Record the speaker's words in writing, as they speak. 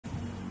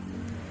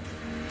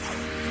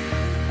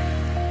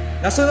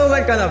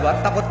Nasunugan ka na ba?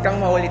 Takot kang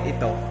maulit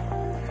ito?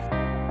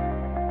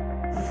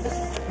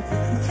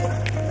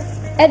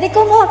 E di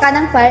kumuha ka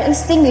ng fire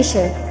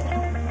extinguisher.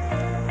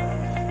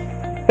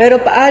 Pero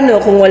paano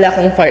kung wala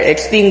kang fire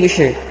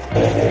extinguisher?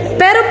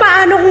 Pero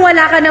paano kung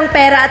wala ka ng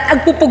pera at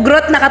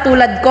agpupugrot na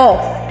katulad ko?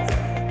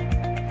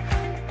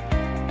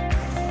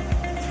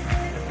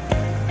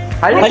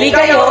 Hali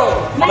kayo!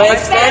 May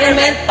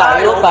experiment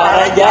tayo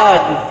para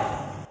dyan!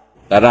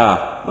 Tara,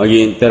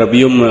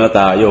 mag-i-interview muna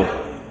tayo.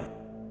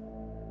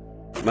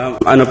 Ma'am,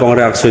 ano pong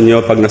reaksyon nyo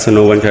pag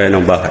nasunugan kayo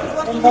ng bahay?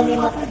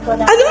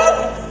 Ano?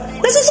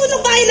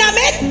 Nasusunog bahay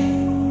namin?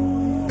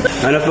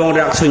 Ano pong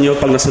reaksyon nyo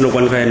pag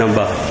nasunugan kayo ng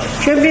bahay?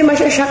 Siyempre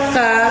masyasyak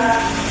ka.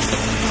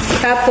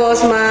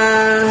 Tapos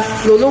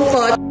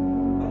malulungkot.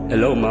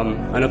 Hello, ma'am.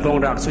 Ano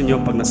pong reaksyon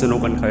nyo pag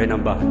nasunugan kayo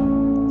ng bahay?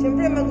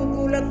 Siyempre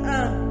magugulat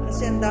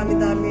kasi ang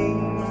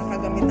dami-daming mga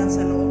kagamitan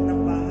sa loob ng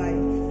bahay.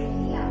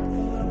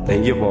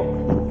 Thank you po.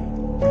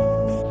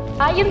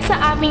 Ayon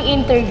sa aming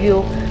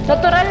interview,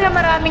 natural na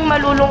maraming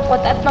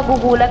malulungkot at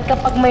magugulat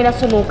kapag may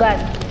nasunugan.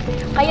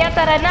 Kaya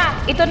tara na,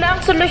 ito na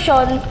ang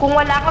solusyon kung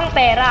wala kang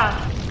pera.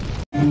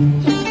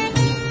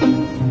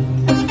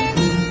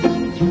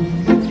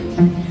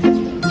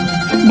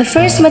 The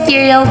first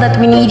material that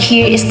we need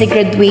here is the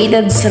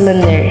graduated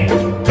cylinder.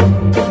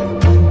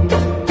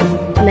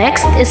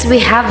 Next is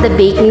we have the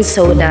baking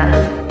soda,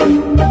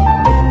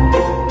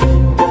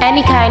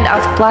 any kind of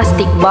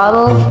plastic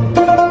bottle,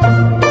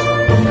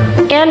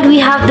 and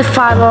we have the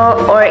funnel,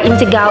 or in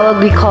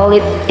Tagalog we call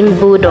it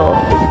embudo,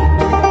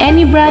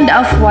 any brand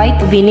of white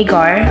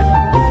vinegar,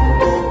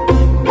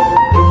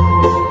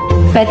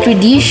 petri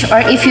dish,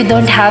 or if you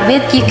don't have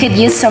it, you could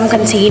use some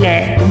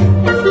container,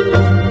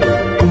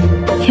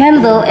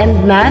 candle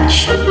and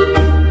match,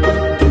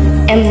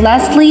 and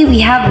lastly we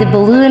have the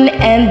balloon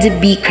and the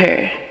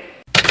beaker.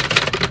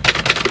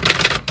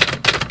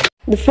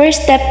 The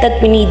first step that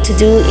we need to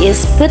do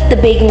is put the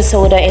baking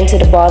soda into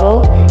the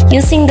bottle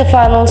using the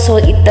funnel so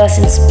it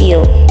doesn't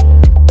spill.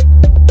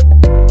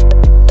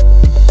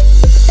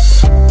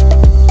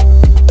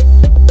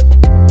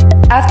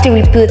 After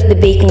we put the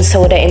baking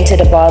soda into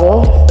the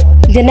bottle,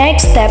 the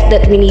next step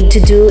that we need to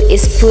do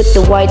is put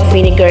the white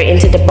vinegar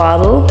into the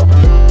bottle.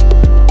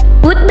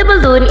 Put the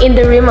balloon in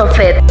the rim of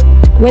it.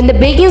 When the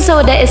baking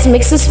soda is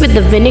mixed with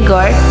the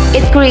vinegar,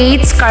 it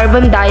creates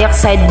carbon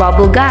dioxide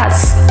bubble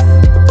gas.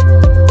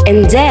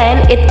 And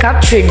then, it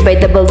captured by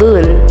the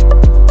balloon.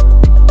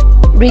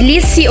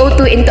 Release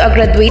CO2 into a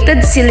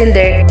graduated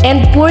cylinder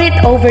and pour it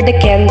over the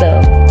candle.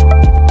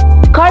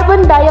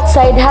 Carbon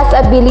dioxide has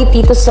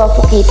ability to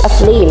suffocate a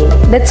flame.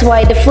 That's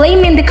why the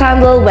flame in the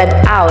candle went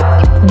out.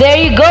 There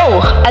you go!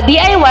 A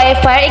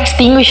DIY fire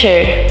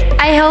extinguisher.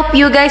 I hope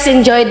you guys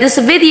enjoyed this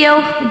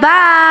video.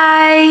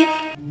 Bye!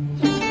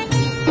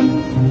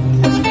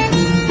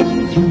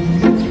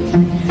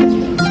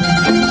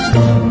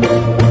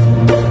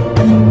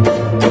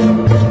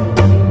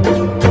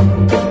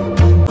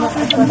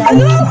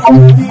 Ano?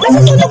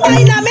 Nasusunog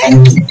bahay namin?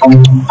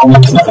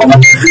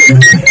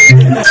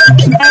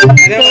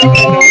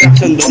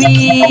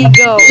 We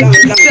go!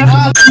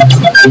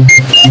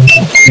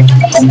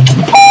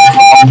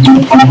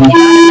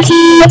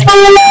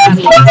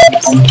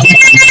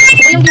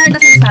 Yung behind the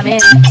scenes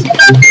namin.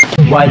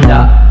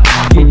 Wala,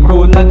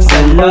 ikaw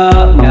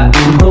nagsala, nga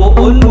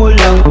inoon mo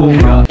lang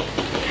bunga.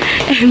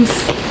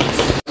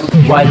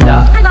 Wala,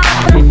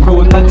 ikaw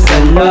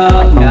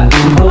nagsala, nga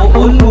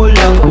inoon mo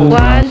lang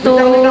bunga. 1,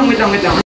 2